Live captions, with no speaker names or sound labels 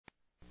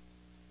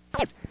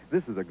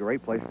this is a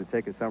great place to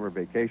take a summer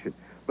vacation.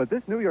 But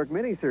this New York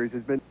Mini Series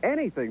has been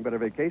anything but a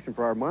vacation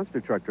for our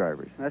monster truck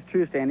drivers. That's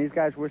true, Stan. These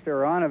guys wish they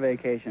were on a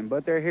vacation,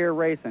 but they're here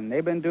racing.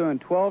 They've been doing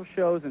 12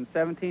 shows in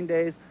 17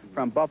 days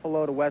from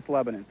Buffalo to West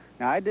Lebanon.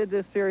 Now, I did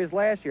this series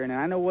last year, and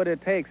I know what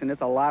it takes, and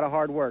it's a lot of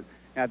hard work.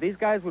 Now, if these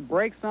guys would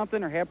break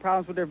something or have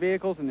problems with their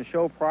vehicles in the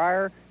show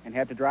prior and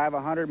have to drive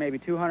 100, maybe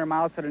 200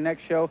 miles to the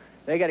next show,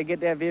 they got to get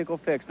that vehicle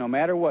fixed no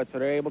matter what so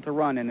they're able to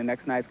run in the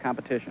next night's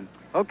competition.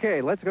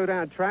 Okay, let's go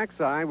down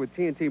trackside with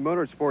TNT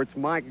Motorsports'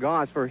 Mike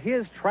Goss for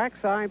his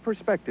trackside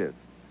perspective.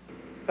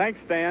 Thanks,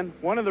 Stan.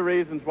 One of the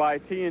reasons why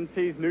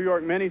TNT's New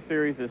York Mini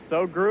Series is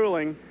so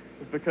grueling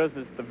is because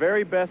it's the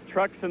very best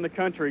trucks in the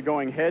country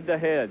going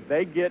head-to-head.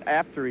 They get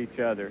after each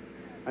other.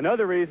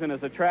 Another reason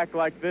is a track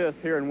like this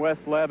here in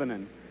West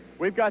Lebanon.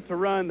 We've got to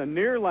run the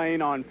near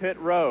lane on pit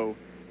row,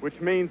 which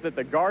means that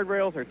the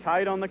guardrails are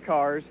tight on the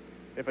cars.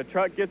 If a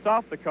truck gets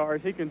off the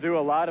cars, he can do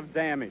a lot of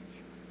damage.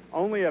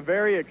 Only a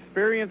very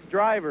experienced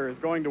driver is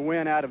going to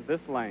win out of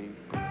this lane.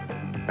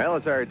 Well,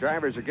 as our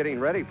drivers are getting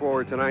ready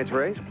for tonight's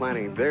race,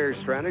 planning their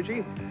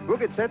strategy, we'll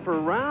get set for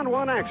round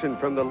one action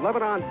from the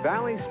Lebanon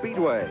Valley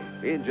Speedway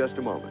in just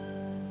a moment.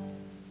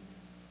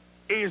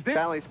 Is this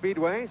Valley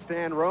Speedway?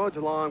 Stan Rhoads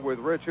along with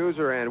Rich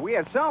Hooser, and we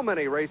have so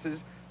many races.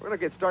 We're going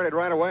to get started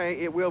right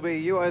away. It will be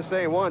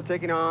USA 1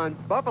 taking on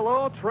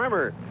Buffalo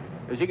Tremor.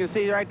 As you can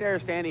see right there,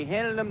 Stan, he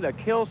handed him the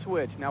kill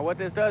switch. Now, what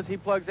this does, he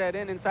plugs that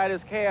in inside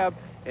his cab,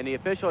 and the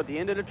official at the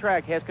end of the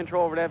track has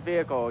control over that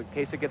vehicle in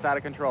case it gets out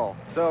of control.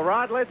 So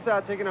Rod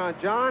Litzow taking on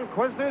John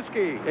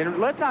Kwasniewski. And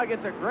Litzow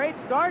gets a great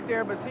start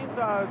there, but seems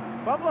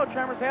Buffalo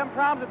Tremor's having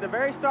problems at the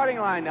very starting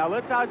line. Now,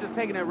 Litzow's just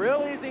taking it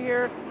real easy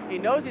here. He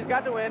knows he's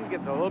got the win,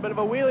 gets a little bit of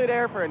a wheelie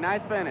there for a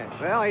nice finish.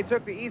 Well, he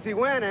took the easy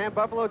win, and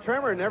Buffalo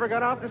Tremor never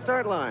got off the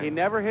start line. He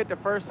never hit the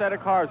first set of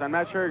cars. I'm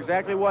not sure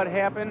exactly what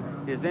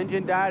happened. His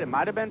engine died. It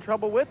might have been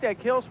trouble with that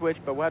kill switch,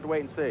 but we'll have to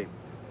wait and see.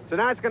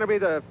 Tonight's going to be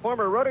the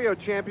former rodeo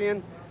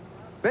champion,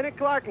 Bennett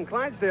Clark and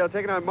Clydesdale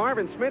taking on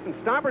Marvin Smith and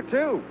Stomper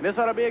 2. This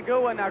ought to be a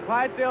good one. Now,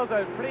 Clydesdale's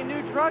a pretty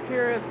new truck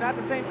here. It's not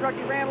the same truck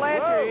he ran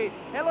last year.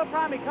 He had a little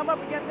problem. He come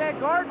up against that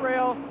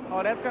guardrail.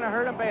 Oh, that's going to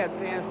hurt him bad,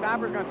 Stan.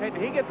 Stomper's going to take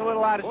it. He gets a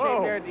little out of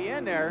shape there at the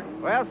end there.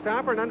 Well,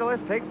 Stomper nonetheless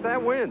takes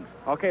that win.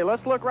 Okay,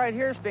 let's look right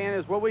here, Stan,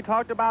 is what we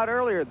talked about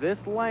earlier. This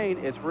lane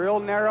is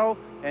real narrow,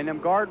 and them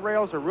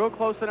guardrails are real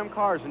close to them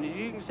cars. And as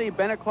you can see,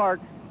 Bennett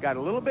Clark got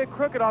a little bit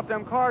crooked off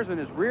them cars, and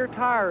his rear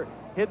tire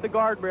hit the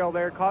guardrail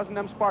there, causing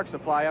them sparks to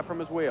fly up from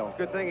his wheel.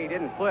 Good thing he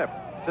didn't flip.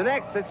 So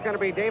next, it's going to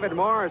be David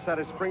Morris out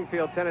of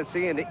Springfield,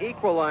 Tennessee, in the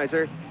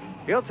equalizer.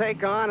 He'll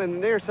take on in the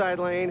near side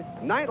lane,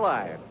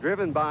 Nightlife,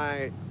 driven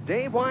by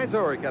Dave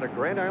Wyzorek out of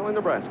Grand Island,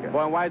 Nebraska.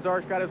 Well,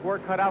 Wyzorek's got his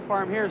work cut out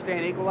for him here,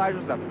 Stan.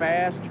 Equalizer's a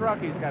fast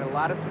truck. He's got a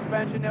lot of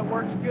suspension that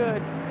works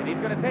good, and he's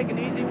going to take an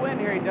easy win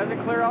here. He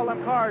doesn't clear all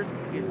them cars.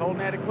 He's holding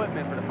that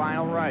equipment for the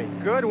final race.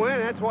 Good win.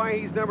 That's why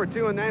he's number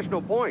 2 in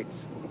national points.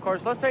 Of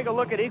course, let's take a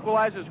look at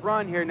Equalizer's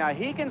run here. Now,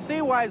 he can see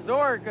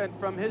Wyzorek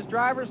from his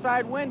driver's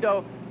side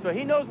window, so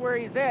he knows where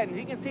he's at, and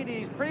he can see that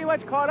he's pretty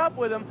much caught up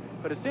with him,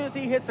 but as soon as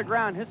he hits the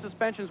ground, his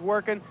suspension's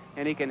working,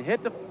 and he can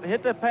hit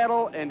the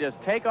pedal and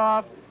just take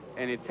off,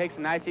 and it takes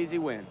a nice, easy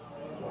win.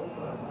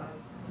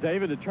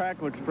 David, the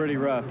track looks pretty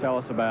rough. Tell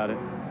us about it.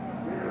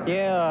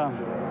 Yeah,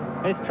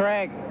 this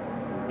track,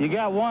 you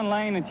got one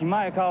lane that you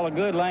might call a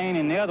good lane,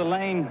 and the other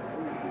lane,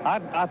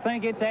 I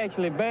think it's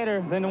actually better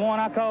than the one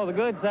I call the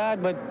good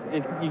side, but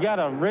you got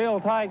a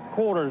real tight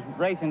quarters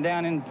racing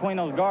down in between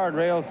those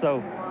guardrails,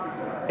 so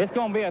it's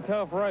going to be a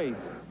tough race.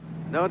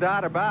 No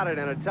doubt about it,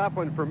 and a tough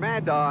one for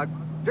Mad Dog,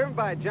 driven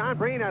by John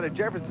Breen out of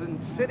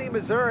Jefferson City,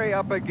 Missouri,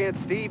 up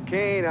against Steve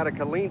Kane out of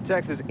Killeen,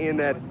 Texas, in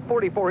that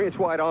 44-inch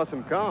wide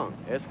Awesome Kong.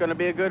 It's going to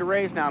be a good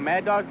race. Now,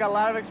 Mad Dog's got a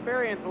lot of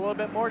experience, a little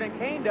bit more than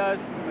Kane does,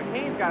 but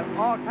Kane's got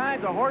all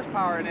kinds of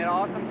horsepower in that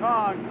Awesome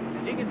Kong.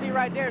 As you can see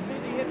right there, as soon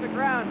as he hits the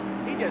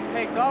ground, he just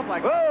takes off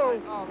like...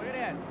 Whoa! Oh, look at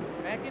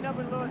that. Backing up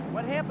and look.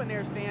 What happened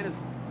there, Stan, is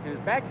his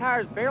back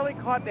tires barely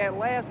caught that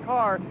last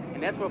car,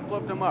 and that's what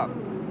flipped him up.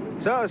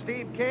 So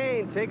Steve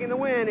Kane taking the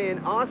win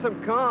in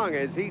Awesome Kong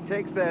as he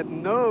takes that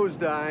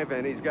nosedive,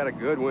 and he's got a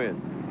good win.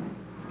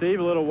 Steve,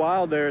 a little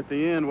wild there at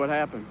the end. What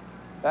happened?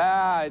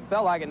 It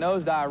felt like it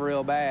nosedived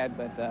real bad,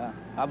 but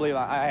I believe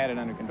I had it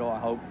under control, I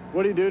hope.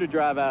 What do you do to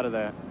drive out of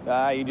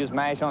that? You just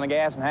mash on the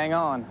gas and hang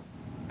on.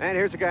 And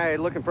here's a guy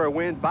looking for a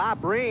win, Bob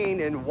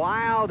Breen in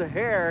Wild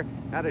Hair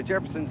out of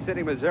Jefferson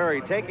City,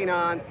 Missouri, taking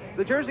on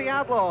the Jersey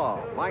Outlaw,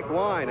 Mike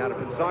Wine out of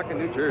Pensacola,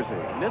 New Jersey.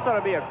 And this ought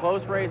to be a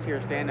close race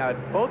here, Stan. Now,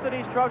 both of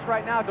these trucks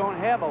right now don't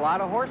have a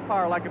lot of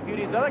horsepower like a few of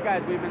these other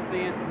guys we've been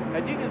seeing.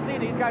 As you can see,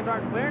 these guys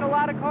aren't clearing a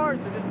lot of cars.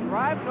 They're just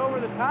driving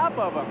over the top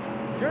of them.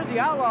 Jersey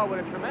Outlaw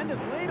with a tremendous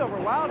lead over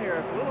Wild Hair.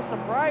 It's a little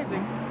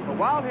surprising, but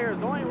Wild Hair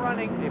is only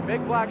running a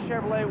big block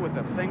Chevrolet with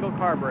a single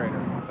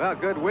carburetor. Well,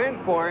 good win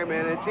for him,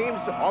 and it seems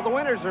all the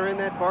winners are in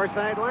that far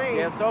side lane.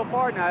 Yeah, so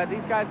far. Now,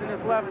 these guys in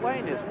this left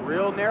lane, it's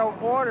real narrow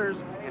quarters,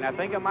 and I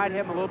think it might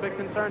have him a little bit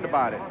concerned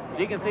about it. As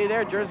you can see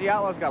there, Jersey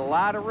Outlaw's got a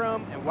lot of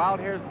room, and Wild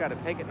Hair's got to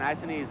take it nice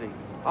and easy.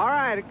 All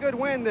right, a good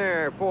win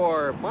there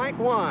for Mike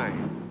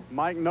Wine.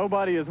 Mike,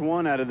 nobody has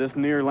won out of this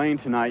near lane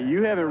tonight.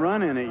 You haven't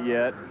run in it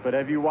yet, but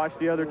have you watched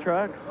the other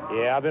trucks?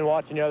 Yeah, I've been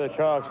watching the other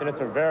trucks, and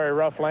it's a very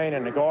rough lane,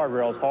 and the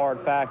guardrail's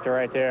hard factor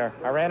right there.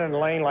 I ran in a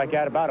lane like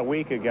that about a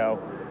week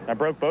ago. I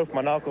broke both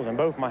my knuckles and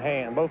both my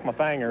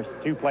fingers,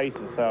 2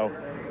 places, so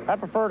I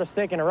prefer to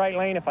stick in the right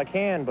lane if I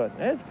can, but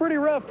it's pretty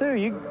rough, too.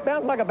 You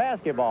bounce like a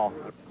basketball.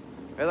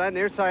 Well, that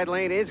near side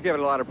lane is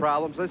giving a lot of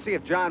problems. Let's see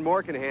if John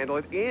Moore can handle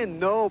it.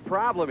 No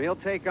problem. He'll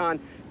take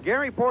on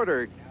Gary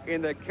Porter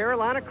in the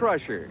Carolina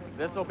Crusher.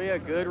 This will be a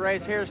good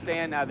race here,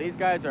 Stan. Now, these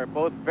guys are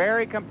both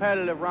very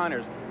competitive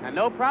runners. And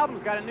No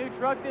Problem's got a new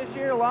truck this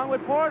year along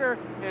with Porter.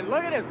 And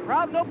look at this.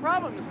 No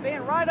Problem is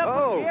staying right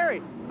up with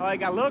Gary. Oh, he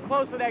got a little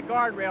close to that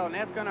guardrail, and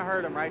that's going to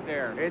hurt him right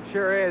there. It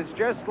sure is.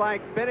 Just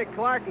like Bennett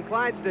Clark and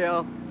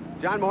Clydesdale,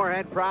 John Moore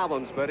had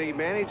problems, but he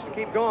managed to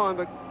keep going.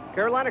 But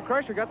Carolina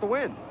Crusher got the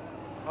win.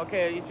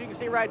 Okay, as you can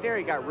see right there,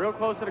 he got real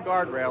close to the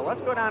guardrail.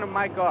 Let's go down to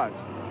Mike Goss.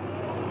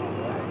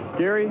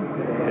 Gary,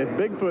 if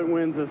Bigfoot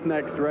wins this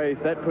next race,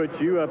 that puts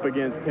you up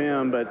against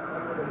him, but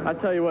I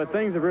tell you what,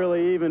 things have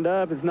really evened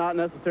up. It's not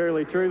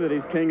necessarily true that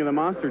he's king of the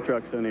monster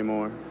trucks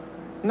anymore.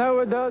 No,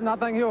 it doesn't. I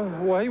think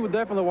he would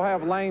definitely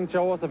have lane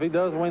choice if he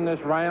does win this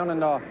round,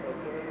 and I'm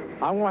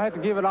going to have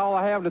to give it all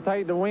I have to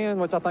take the win,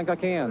 which I think I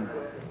can.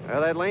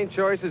 Well, that lane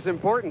choice is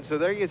important, so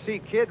there you see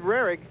Kid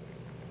Rarick.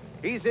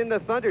 He's in the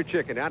Thunder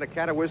Chicken out of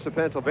Catawissa,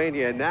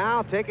 Pennsylvania, and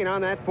now taking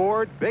on that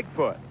Ford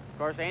Bigfoot. Of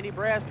course, Andy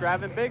Brass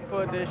driving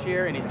Bigfoot this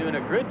year, and he's doing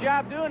a good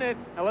job doing it.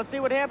 Now, let's see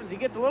what happens. He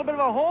gets a little bit of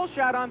a hole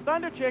shot on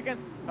Thunder Chicken.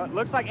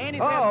 Looks like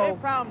Andy's having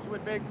big problems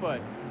with Bigfoot.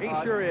 He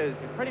sure is.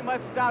 It's pretty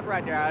much stopped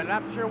right there. I'm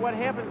not sure what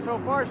happened so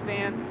far,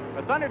 Stan,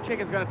 but Thunder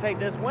Chicken's going to take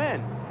this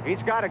win.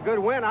 He's got a good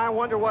win. I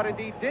wonder what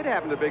indeed did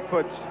happen to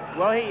Bigfoot's.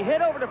 Well, he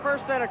hit over the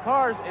first set of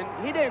cars,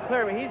 and he didn't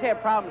clear me. He's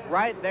had problems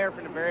right there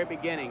from the very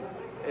beginning.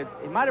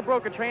 He might have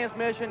broke a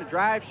transmission, a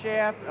drive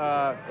shaft.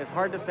 It's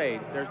hard to say.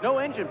 There's no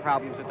engine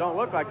problems. It don't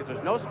look like it.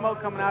 There's no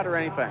smoke coming out or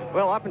anything.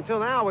 Well, up until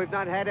now, we've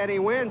not had any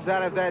wins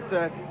out of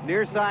that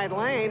near side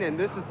lane, and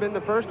this has been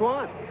the first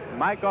one.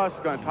 Mike Goss is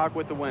going to talk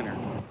with the winner.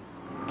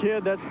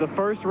 Kid, that's the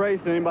first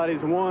race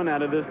anybody's won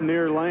out of this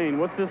near lane.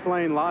 What's this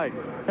lane like?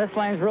 This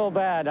lane's real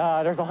bad.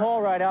 There's a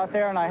hole right out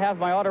there, and I have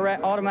my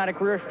automatic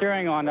rear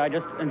steering on that I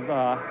just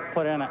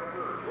put in it.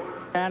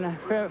 And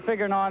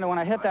figuring on that when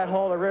I hit that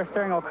hole, the rear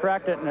steering will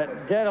correct it, and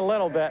it did a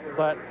little bit,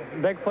 but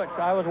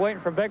I was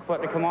waiting for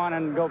Bigfoot to come on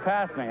and go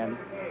past me, and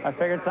I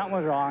figured something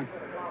was wrong.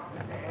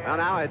 Well,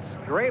 now it's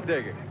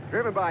Gravedigger,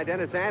 driven by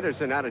Dennis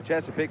Anderson out of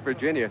Chesapeake,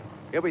 Virginia.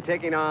 He'll be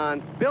taking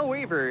on Bill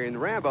Weaver in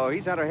Rambo.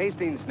 He's out of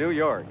Hastings, New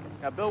York.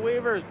 Now, Bill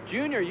Weaver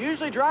Jr.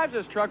 usually drives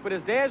this truck, but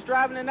his dad's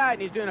driving tonight,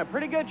 and he's doing a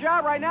pretty good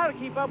job right now to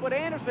keep up with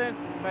Anderson.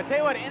 But I tell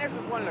you what,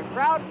 Anderson's one of the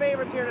crowd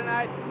favorites here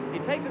tonight. He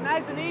takes it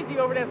nice and easy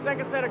over that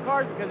second set of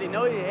cars because he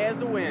knows he has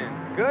the win.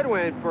 Good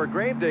win for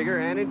Gravedigger,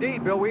 and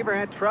indeed, Bill Weaver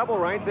had trouble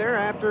right there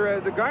after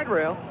the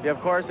guardrail. Yeah,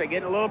 of course, they're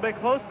getting a little bit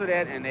close to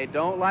that, and they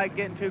don't like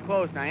getting too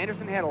close. Now,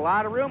 Anderson had a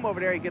lot of room over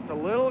there. He gets a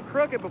little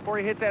crooked before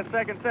he hits that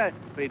second set,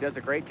 but he does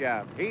a great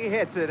job. He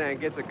hits it and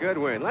gets a good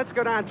win. Let's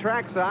go down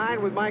trackside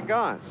with Mike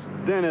Goss.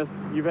 Dennis,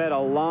 you've had a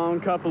long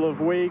couple of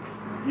weeks.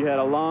 You had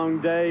a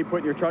long day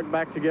putting your truck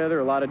back together,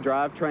 a lot of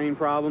drivetrain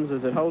problems.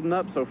 Is it holding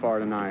up so far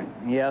tonight?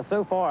 Yeah,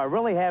 so far I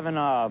really haven't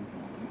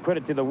put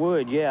it to the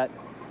wood yet,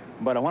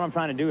 but what I'm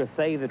trying to do is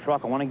save the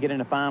truck. I want to get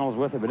into finals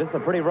with it, but it's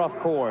a pretty rough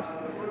course.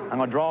 I'm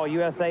going to draw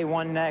USA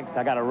 1 next.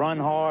 I got to run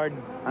hard.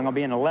 I'm going to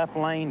be in the left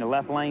lane. The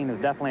left lane is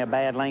definitely a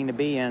bad lane to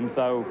be in,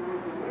 so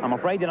I'm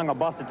afraid that I'm going to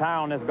bust a tire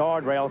on this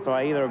guardrail, so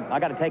I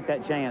got to take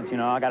that chance. You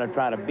know, I got to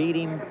try to beat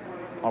him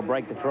or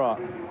break the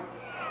truck.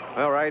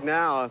 Well, right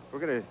now, we're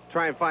going to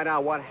try and find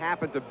out what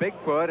happened to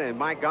Bigfoot, and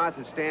Mike Goss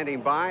is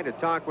standing by to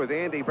talk with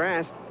Andy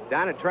Brass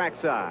down at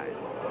trackside.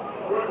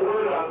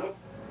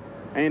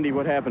 Andy,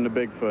 what happened to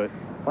Bigfoot?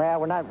 Well,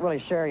 we're not really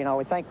sure. You know,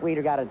 we think we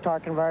either got a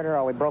torque converter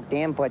or we broke the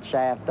input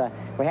shaft.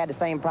 We had the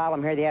same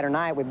problem here the other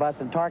night. We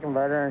busted the torque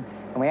converter,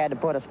 and we had to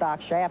put a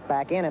stock shaft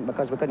back in it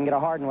because we couldn't get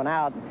a hardened one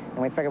out, and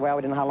we figured, well,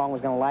 we didn't know how long it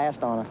was going to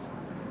last on us.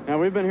 Now,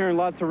 we've been hearing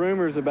lots of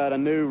rumors about a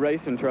new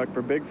racing truck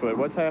for Bigfoot.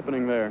 What's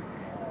happening there?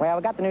 Well,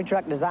 we got the new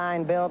truck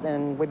design built,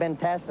 and we've been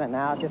testing it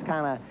now. It's just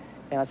kind of,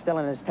 you know, still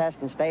in its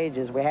testing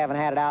stages. We haven't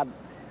had it out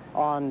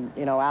on,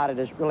 you know, out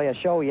at really a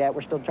show yet.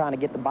 We're still trying to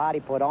get the body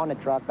put on the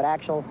truck, but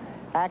actual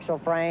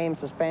frame,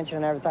 suspension,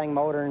 and everything,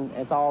 motor, and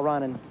it's all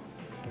running.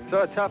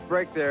 So a tough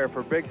break there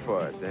for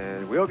Bigfoot,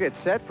 and we'll get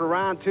set for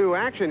round 2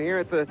 action here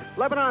at the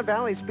Lebanon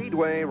Valley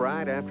Speedway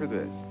right after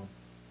this.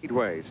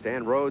 Speedway,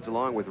 Stan Rhoads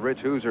along with Rich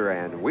Hooser,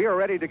 and we are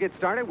ready to get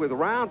started with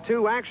round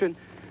 2 action.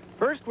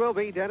 First will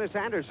be Dennis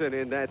Anderson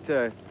in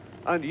that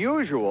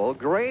unusual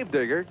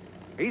Gravedigger.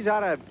 He's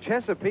out of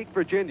Chesapeake,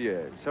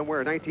 Virginia,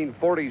 somewhere in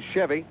 1940s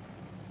Chevy.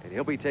 And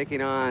he'll be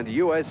taking on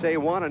USA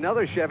 1,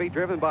 another Chevy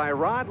driven by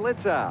Rod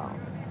Litzow.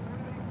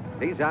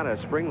 He's out of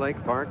Spring Lake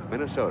Park,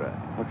 Minnesota.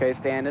 Okay,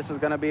 Stan, this is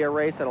going to be a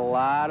race that a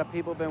lot of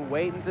people have been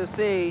waiting to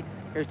see.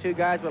 Here's two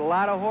guys with a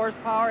lot of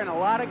horsepower and a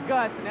lot of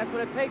guts, and that's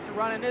what it takes to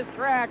run in this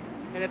track.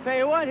 And to tell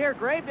you what, here,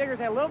 Gravediggers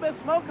had a little bit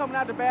of smoke coming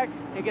out the back.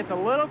 It gets a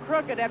little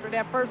crooked after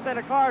that first set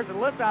of cars, and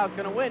Litzau's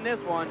going to win this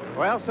one.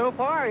 Well, so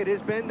far it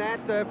has been that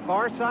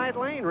far side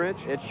lane, Rich.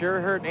 It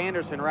sure hurt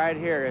Anderson right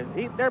here.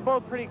 They're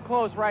both pretty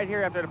close right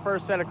here after the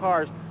first set of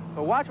cars.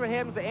 But watch what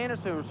happens to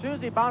Anderson. As soon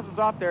as he bounces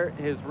off there,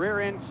 his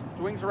rear end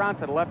swings around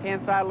to the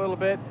left-hand side a little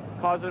bit,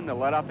 causing him to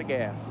let off the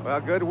gas.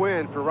 Well, good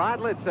win for Rod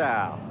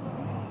Litzau.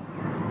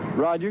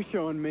 Rod, you're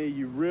showing me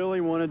you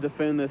really want to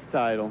defend this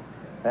title.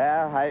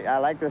 Yeah, I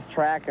like this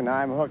track, and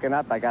I'm hooking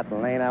up. I got the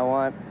lane I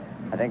want.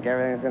 I think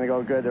everything's going to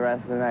go good the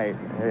rest of the night.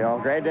 You know,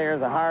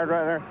 Gravedigger's a hard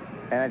runner,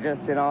 and I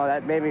just, you know,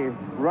 that made me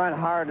run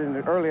hard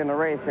early in the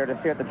race here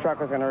to see if the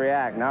truck was going to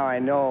react. Now I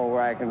know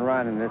where I can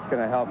run, and it's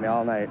going to help me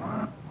all night.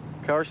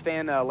 Of course,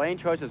 Stan, lane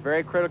choice is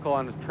very critical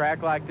on a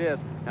track like this.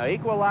 Now,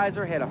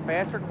 Equalizer had a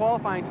faster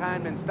qualifying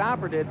time than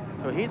Stomper did,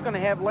 so he's going to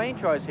have lane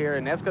choice here,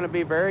 and that's going to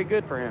be very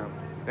good for him.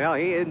 Well,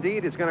 he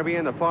indeed is going to be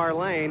in the far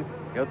lane.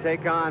 He'll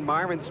take on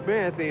Marvin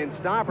Smith in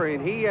Stomper,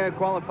 and he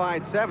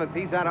qualified 7th.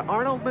 He's out of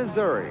Arnold,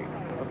 Missouri.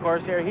 Of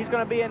course, here, he's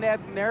going to be in that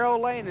narrow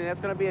lane, and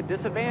that's going to be a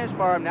disadvantage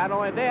for him. Not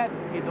only that,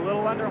 he's a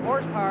little under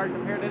horsepower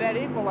compared to that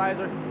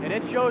Equalizer, and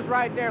it shows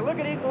right there. Look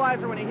at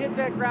Equalizer when he hits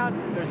that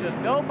ground. There's just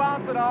no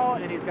bounce at all,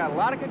 and he's got a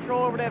lot of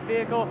control over that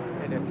vehicle,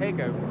 and to take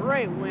a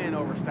great win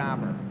over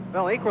Stomper.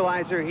 Well,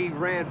 Equalizer, he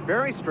ran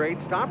very straight.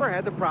 Stomper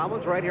had the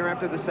problems right here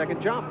after the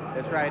second jump.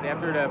 That's right.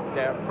 After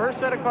the first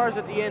set of cars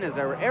at the end,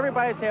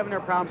 everybody's having their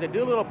problems. They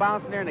do a little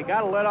bounce in there, and they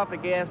got to let off the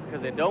gas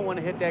because they don't want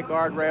to hit that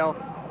guardrail.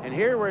 And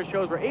here where it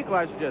shows where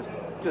Equalizer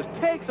just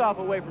takes off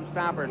away from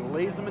Stomper and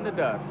leaves them in the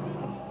dust.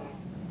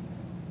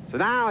 So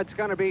now it's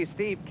going to be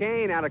Steve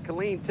Kane out of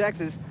Killeen,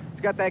 Texas.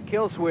 He's got that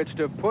kill switch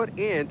to put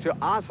into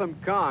Awesome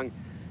Kong.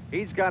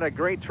 He's got a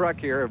great truck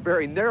here, a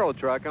very narrow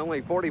truck,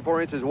 only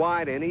 44 inches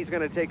wide, and he's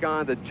going to take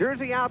on the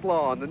Jersey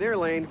Outlaw in the near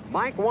lane,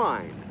 Mike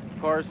Wine.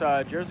 Of course,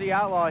 Jersey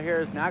Outlaw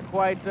here has not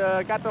quite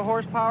got the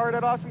horsepower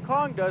that Awesome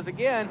Kong does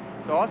again.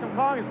 So Awesome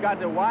Kong has got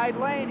the wide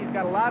lane. He's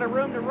got a lot of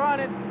room to run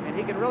it, and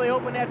he can really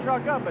open that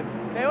truck up. But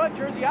tell you what,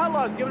 Jersey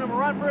Outlaw is giving him a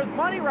run for his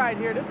money right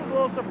here. This is a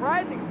little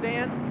surprising,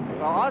 Stan.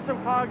 Well,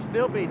 Awesome Kong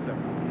still beats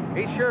him.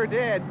 He sure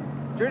did.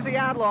 Jersey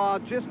Outlaw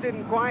just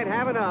didn't quite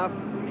have enough.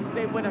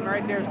 Stayed with him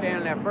right there, standing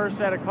in that first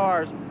set of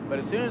cars. But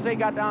as soon as they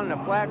got down in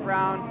the flat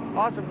ground,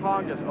 Awesome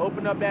Kong just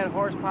opened up that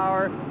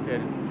horsepower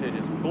to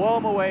just blow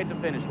him away at the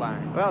finish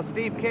line. Well,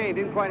 Steve Kane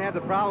didn't quite have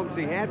the problems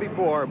he had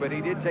before, but he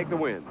did take the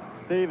win.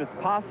 Steve,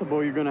 it's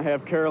possible you're going to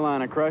have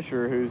Carolina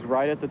Crusher, who's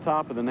right at the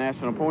top of the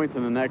national points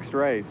in the next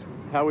race.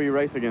 How will you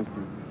race against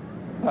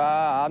him?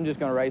 I'm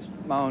just going to race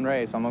my own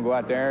race. I'm going to go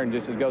out there and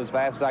just go as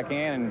fast as I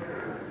can,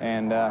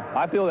 and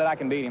I feel that I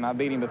can beat him. I've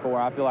beat him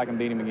before. I feel I can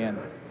beat him again.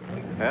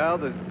 Well,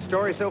 the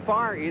story so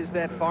far is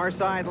that far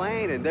side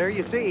lane, and there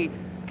you see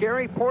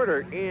Gary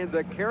Porter in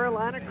the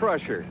Carolina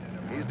Crusher.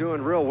 He's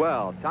doing real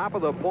well. Top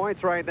of the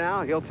points right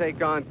now. He'll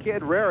take on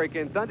Kid Rarick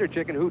in Thunder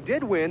Chicken, who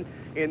did win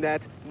in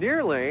that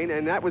near lane,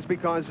 and that was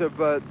because of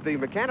the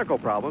mechanical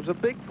problems of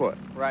Bigfoot.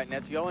 Right, and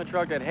that's the only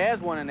truck that has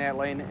one in that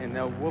lane, and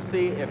we'll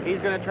see if he's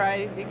going to try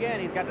it again.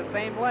 He's got the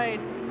same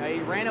lane. Now, he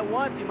ran it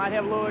once. He might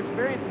have a little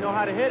experience and know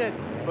how to hit it,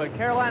 but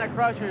Carolina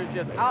Crusher is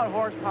just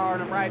out-horsepowering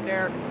him right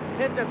there.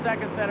 Hits the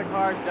second set of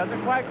cars,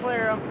 doesn't quite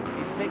clear him.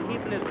 He's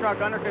keeping his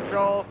truck under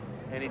control,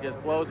 and he just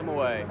blows him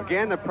away.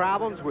 Again, the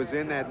problems was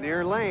in that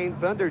near lane,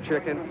 Thunder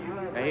Chicken.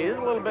 Now, he is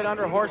a little bit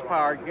under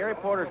horsepower. Gary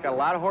Porter's got a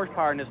lot of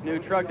horsepower in this new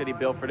truck that he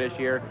built for this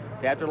year.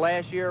 After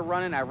last year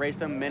running, I raced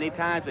him many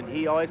times, and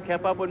he always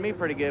kept up with me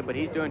pretty good, but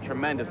he's doing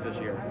tremendous this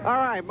year. All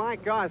right,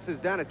 Mike Goss is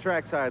down at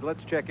trackside.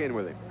 Let's check in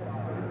with him.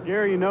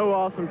 Gary, you know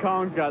Awesome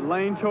Kong's got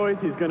lane choice.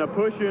 He's going to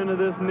push you into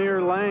this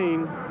near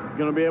lane. He's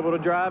going to be able to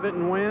drive it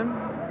and win.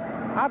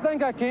 I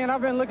think I can.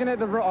 I've been looking at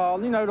the,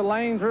 the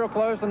lanes real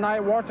close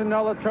tonight, watching the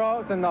other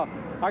trucks, and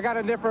I got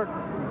a different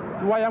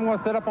way I'm going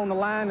to set up on the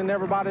line than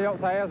everybody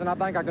else has, and I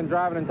think I can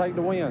drive it and take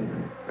the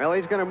win. Well,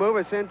 he's going to move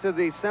us into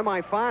the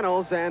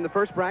semifinals, and the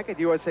first bracket,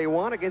 USA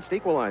 1 against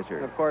Equalizer.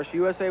 Of course,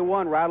 USA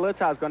 1, Rod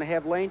Litzau is going to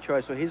have lane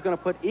choice, so he's going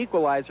to put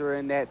Equalizer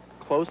in that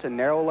close and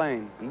narrow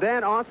lane. And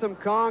then Awesome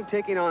Kong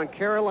taking on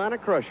Carolina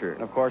Crusher.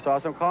 Of course,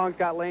 Awesome Kong's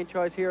got lane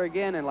choice here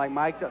again, and like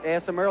Mike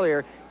asked him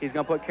earlier, he's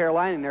going to put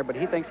Carolina in there, but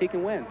he thinks he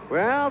can win.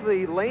 Well,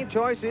 the lane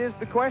choice is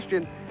the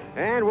question,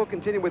 and we'll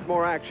continue with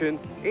more action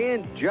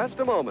in just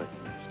a moment.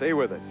 Stay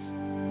with us.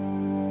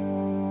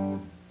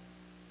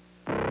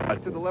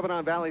 To the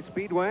Lebanon Valley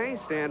Speedway,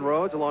 Stan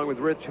Rhoads along with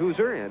Rich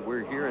Hooser, and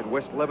we're here in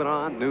West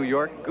Lebanon, New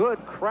York. Good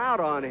crowd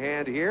on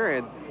hand here,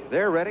 and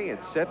they're ready and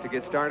set to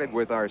get started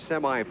with our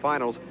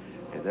semifinals.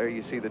 And there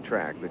you see the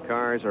track. The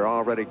cars are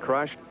already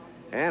crushed,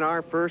 and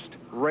our first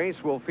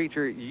race will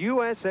feature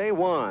USA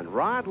 1.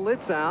 Rod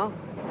Litzau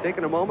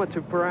taking a moment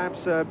to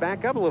perhaps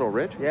back up a little,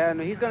 Rich. Yeah,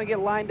 and he's going to get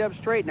lined up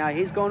straight now.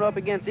 He's going up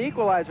against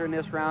Equalizer in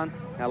this round.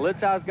 Now,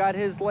 Litzau's got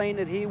his lane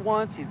that he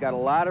wants. He's got a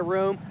lot of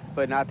room.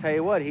 But I'll tell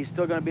you what, he's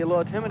still going to be a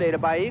little intimidated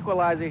by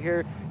Equalizer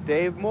here.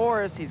 Dave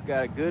Morris, he's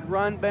got a good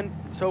run.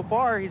 So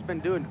far, he's been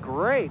doing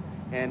great.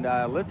 And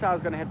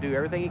Litzau's going to have to do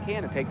everything he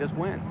can to take this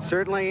win.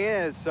 Certainly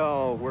is.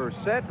 So we're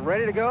set,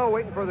 ready to go,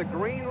 waiting for the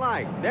green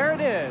light. There it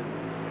is.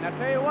 And I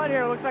tell you what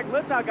here, it looks like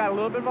Litzau got a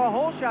little bit of a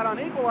hole shot on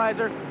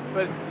Equalizer,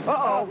 but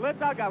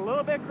Litzau got a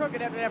little bit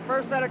crooked after that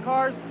first set of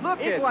cars.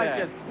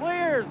 Equalizer just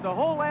clears the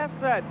whole last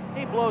set.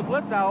 He blows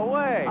Litzau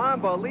away.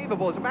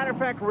 Unbelievable. As a matter of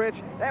fact, Rich,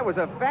 that was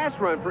a fast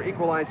run for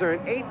Equalizer, an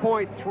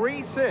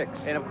 8.36.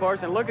 And, of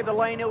course, and look at the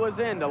lane it was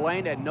in, the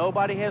lane that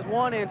nobody has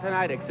won in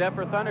tonight except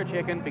for Thunder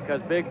Chicken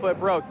because Bigfoot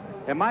broke.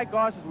 And Mike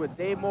Goss is with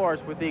Dave Morris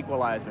with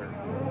Equalizer.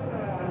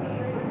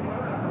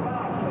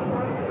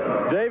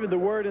 David, the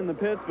word in the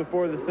pits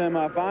before the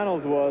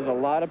semifinals was a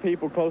lot of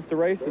people close to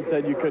racing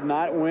said you could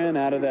not win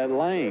out of that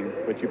lane,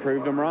 but you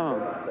proved them wrong.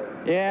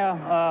 Yeah,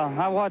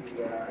 I watched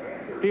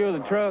a few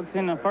of the trucks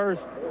in the first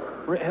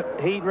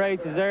heat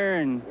races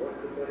there, and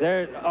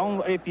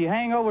if you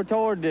hang over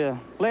toward the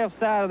left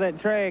side of that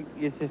track,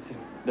 it's just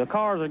the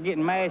cars are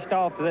getting mashed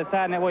off to that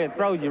side, and that way it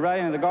throws you right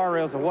into the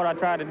guardrails. So what I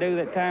tried to do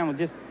that time was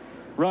just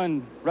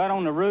run right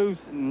on the roofs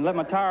and let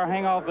my tire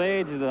hang off the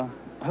edge of the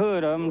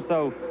hood of them,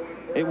 so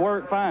it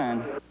worked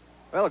fine.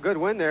 Well, a good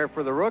win there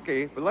for the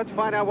rookie, but let's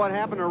find out what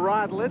happened to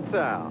Rod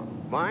Litzau.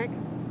 Mike?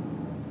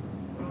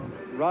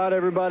 Rod,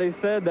 everybody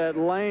said that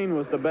lane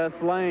was the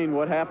best lane.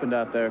 What happened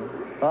out there?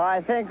 Well,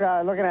 I think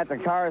looking at the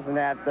cars and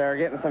that, they're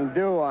getting some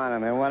dew on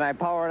them. And when I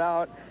powered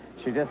out,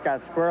 she just got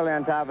squirrely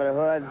on top of the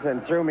hoods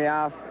and threw me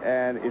off.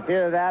 And it's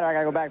either that or I got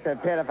to go back to the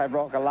pit if I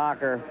broke a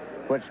locker,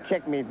 which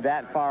kicked me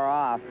that far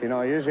off. You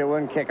know, usually it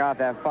wouldn't kick off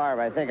that far,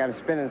 but I think I'm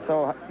spinning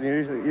so,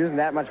 using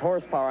that much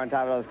horsepower on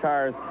top of those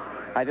cars,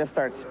 I just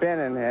start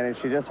spinning, and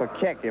she just will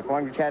kick. If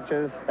one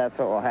catches, that's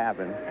what will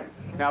happen.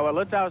 Now, what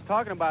Litzau was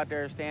talking about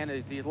there, Stan,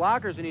 is these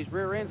lockers in these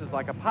rear ends is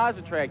like a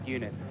Positrack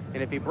unit.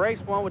 And if he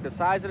breaks one with the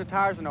size of the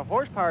tires and the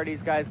horsepower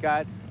these guys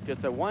got,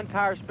 just a one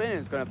tire spin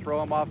is going to throw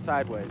them off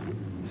sideways.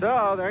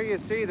 So there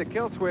you see the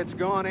kill switch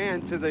going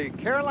into the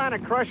Carolina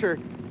Crusher.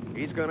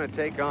 He's going to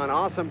take on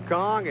Awesome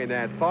Kong in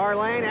that far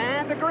lane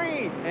and the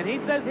green. And he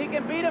says he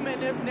can beat him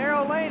in this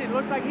narrow lane. It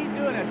looks like he's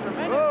doing a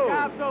tremendous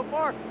job so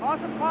far.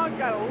 Awesome Kong's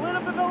got a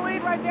little bit of a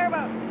lead right there,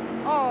 but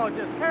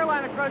just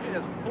Carolina Crusher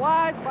just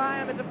flies by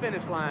him at the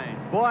finish line.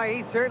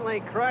 Boy, he certainly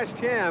crushed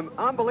him.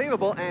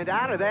 Unbelievable, and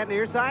out of that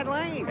near side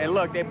lane. And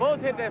look, they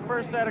both hit that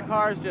first set of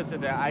cars just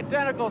at the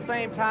identical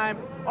same time.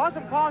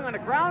 Awesome Kong on the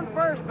ground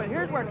first, but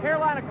here's where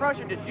Carolina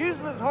Crusher just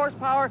uses his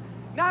horsepower.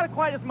 Not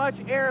quite as much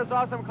air as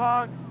Awesome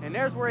Kong, and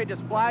there's where he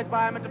just flies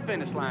by him at the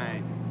finish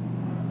line.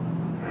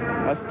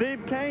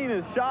 Steve Kane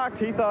is shocked.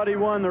 He thought he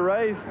won the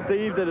race.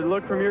 Steve, did it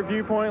look from your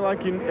viewpoint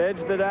like you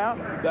edged it out?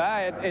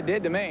 It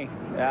did to me.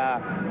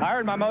 I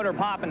heard my motor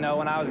popping, though,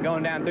 when I was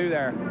going down through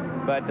there.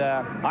 But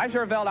I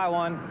sure felt I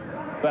won,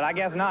 but I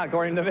guess not,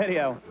 according to the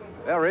video.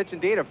 Well, Rich,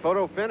 indeed, a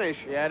photo finish.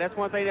 Yeah, that's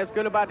one thing that's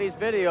good about these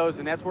videos,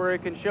 and that's where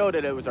it can show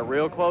that it was a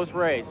real close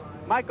race.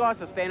 Mike Goss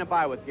is standing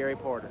by with Gary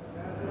Porter.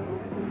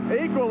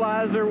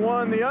 Equalizer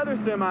won the other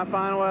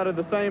semifinal out of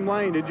the same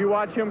lane. Did you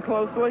watch him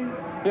closely?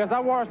 Yes, I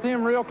watched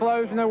him real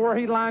close, where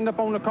he lined up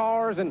on the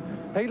cars, and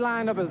he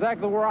lined up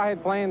exactly where I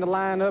had planned to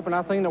line up, and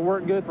I seen it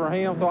work good for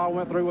him, so I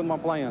went through with my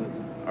plans.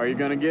 Are you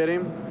going to get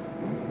him?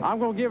 I'm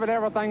going to give it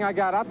everything I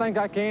got. I think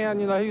I can.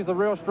 He's a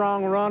real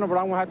strong runner, but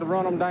I'm going to have to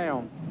run him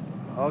down.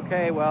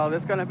 Okay, well,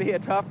 this is going to be a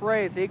tough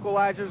race.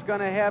 Equalizer's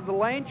going to have the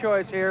lane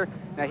choice here.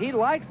 Now, he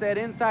likes that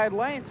inside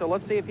lane, so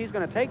let's see if he's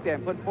going to take that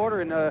and put Porter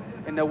in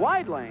the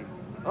wide lane.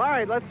 All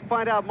right, let's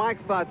find out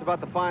Mike's thoughts about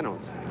the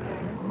finals.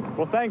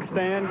 Well, thanks,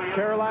 Stan.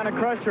 Carolina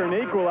Crusher and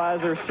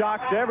Equalizer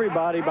shocked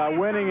everybody by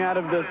winning out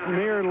of this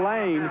near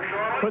lane,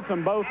 puts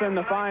them both in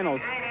the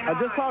finals. I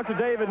just talked to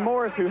David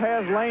Morris, who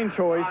has lane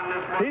choice.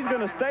 He's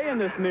going to stay in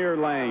this near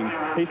lane.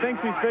 He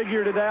thinks he's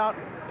figured it out.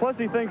 Plus,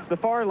 he thinks the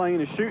far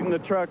lane is shooting the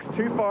trucks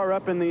too far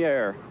up in the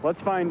air. Let's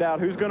find out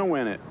who's going to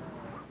win it.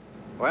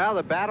 Well,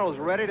 the battle's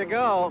ready to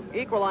go.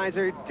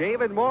 Equalizer,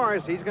 David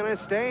Morris, he's going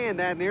to stay in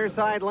that near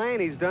side lane.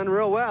 He's done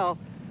real well.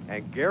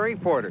 And Gary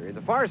Porter in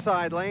the far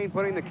side lane,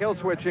 putting the kill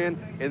switch in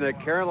the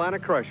Carolina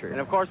Crusher. And,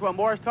 of course, what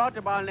Morris talked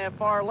about in that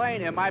far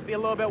lane, it might be a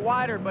little bit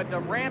wider, but the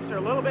ramps are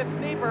a little bit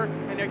steeper,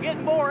 and they're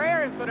getting more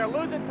air, and so they're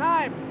losing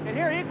time. And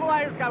here,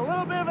 Equalizer's got a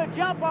little bit of a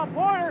jump on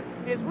Porter.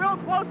 It's real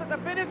close at the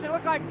finish. It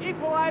looks like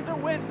Equalizer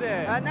wins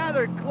it.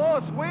 Another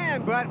close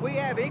win, but we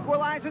have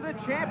Equalizer the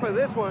champ of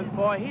this one.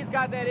 Boy, he's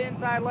got that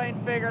inside lane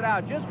figured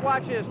out. Just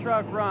watch his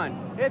truck run.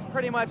 It's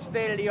pretty much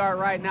state-of-the-art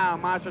right now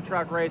in monster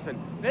truck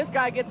racing. This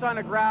guy gets on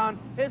the ground,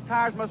 his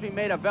tires must be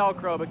made of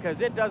Velcro because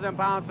it doesn't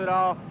bounce at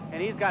all,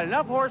 and he's got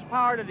enough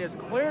horsepower to just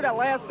clear that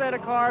last set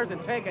of cars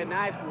and take a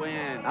nice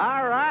win.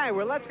 All right,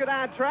 well, let's go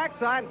down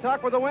trackside and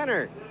talk with the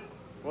winner.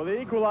 Well,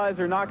 the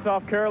Equalizer knocks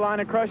off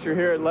Carolina Crusher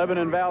here at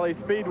Lebanon Valley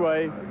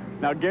Speedway.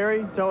 Now,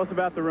 Gary, tell us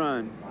about the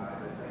run.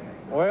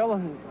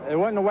 Well, it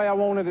wasn't the way I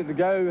wanted it to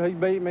go. He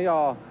beat me.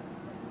 I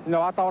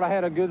thought I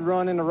had a good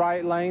run in the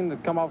right lane to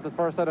come off the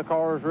first set of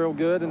cars real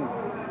good, and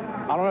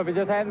I don't know if he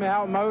just had me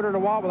outmotored or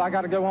what, but I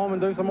got to go home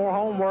and do some more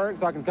homework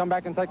so I can come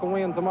back and take a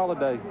win some other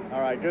day.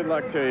 All right, good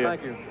luck to you.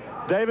 Thank you.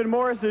 David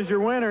Morris is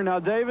your winner. Now,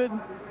 David,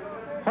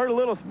 heard a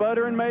little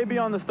sputtering maybe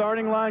on the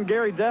starting line.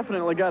 Gary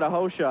definitely got a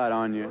hole shot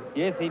on you.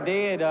 Yes, he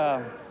did.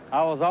 I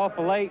was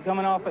awful late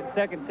coming off at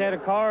second set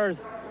of cars.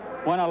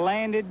 When I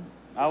landed,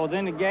 I was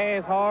in the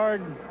gas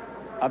hard.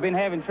 I've been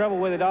having trouble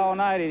with it all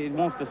night. It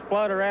wants to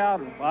splutter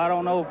out. I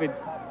don't know if it's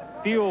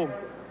fuel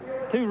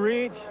too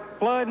rich,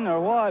 flooding or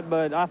what,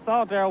 but I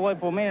thought there was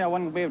for a minute I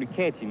wasn't going to be able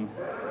to catch him.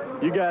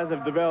 You guys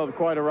have developed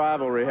quite a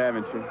rivalry,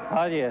 haven't you?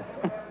 Oh, yes.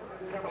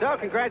 So,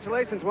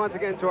 congratulations once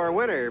again to our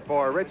winner.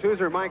 For Rich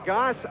Hooser and Mike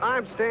Goss,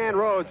 I'm Stan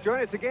Rhoads.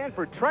 Join us again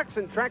for Trucks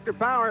and Tractor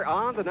Power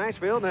on the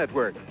Nashville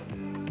Network.